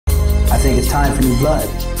think it's time for new blood.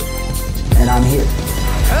 And I'm here.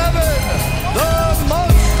 Heaven, the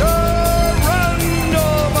monster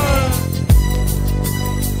Randleman.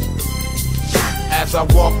 As I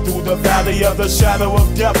walk through the valley of the shadow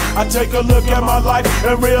of death, I take a look at my life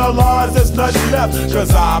and realize there's nothing left.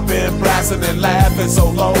 Cause I've been blasting and laughing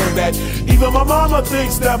so long that even my mama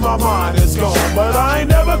thinks that my mind is gone. But I ain't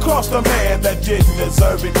never crossed a man that didn't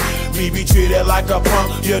deserve it. Me be treated like a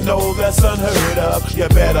punk, you know that's unheard of. You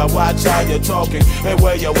better watch how you're talking and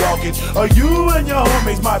where you're walking, or you and your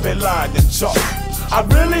homies might be lying in chalk. I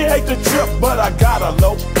really hate the trip, but I gotta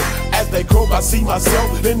low. As they croak, I see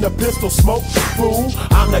myself in the pistol smoke. Fool,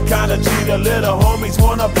 I'm the kind of G the little homies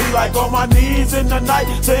wanna be like, on my knees in the night,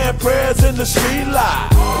 saying prayers in the street light.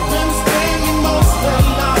 Been spending most of their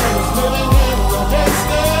lives living in the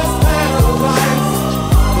gangster's paradise.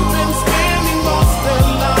 We've been spending most of their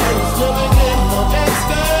lives living in the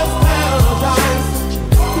gangster's paradise.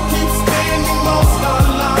 We keep spending most of our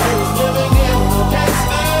lives living in the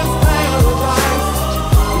gangster's paradise.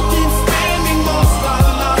 We keep spending most of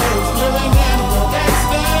our lives living in the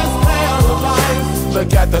gangster's paradise.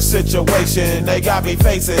 Look at the situation they got me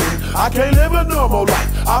facing. I can't live a normal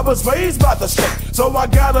life. I was raised by the state, so I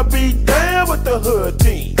gotta be down with the hood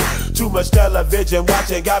team. Too much television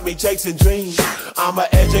watching got me chasing dreams. I'm an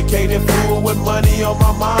educated fool with money on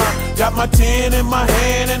my mind. Got my tin in my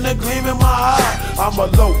hand and a gleam in my eye. I'm a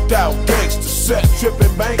loped out gangster, set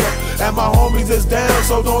tripping banker, and my homies is down,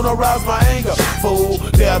 so don't arouse my anger. Fool,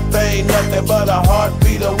 death ain't nothing but a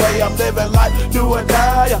heartbeat away. I'm living life, do or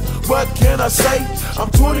die. What can I say? I'm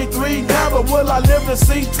 23 now, but will I live to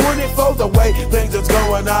see 24? The way things is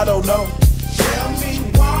going, I don't know. Tell me,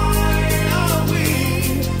 why are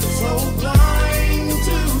we so blind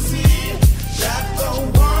to see that the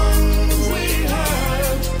ones we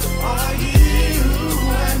hurt are you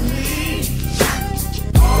and me?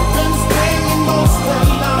 We've been spending most of our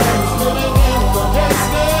lives living in the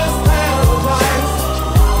gangster's paradise.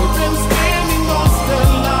 We've been spending most of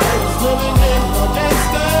our lives living in the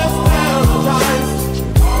gangster's paradise.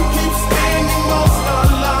 We keep spending most of our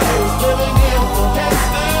lives living in the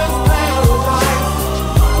gangster's paradise.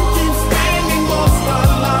 We keep spending most of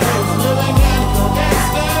our lives living in the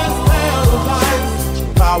gangster's paradise.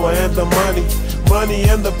 Power and the money, money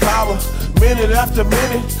and the power. Minute after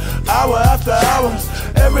minute, hour after hour,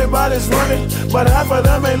 everybody's running, but half of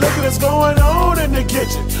them ain't looking what's going on in the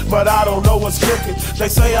kitchen. But I don't know what's cooking. They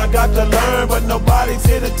say I got to learn, but nobody's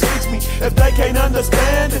here to teach me. If they can't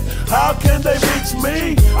understand it, how can they reach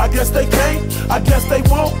me? I guess they can't, I guess they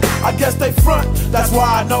won't, I guess they front. That's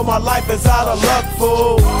why I know my life is out of luck,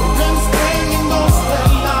 fool. We've been spending most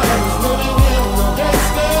of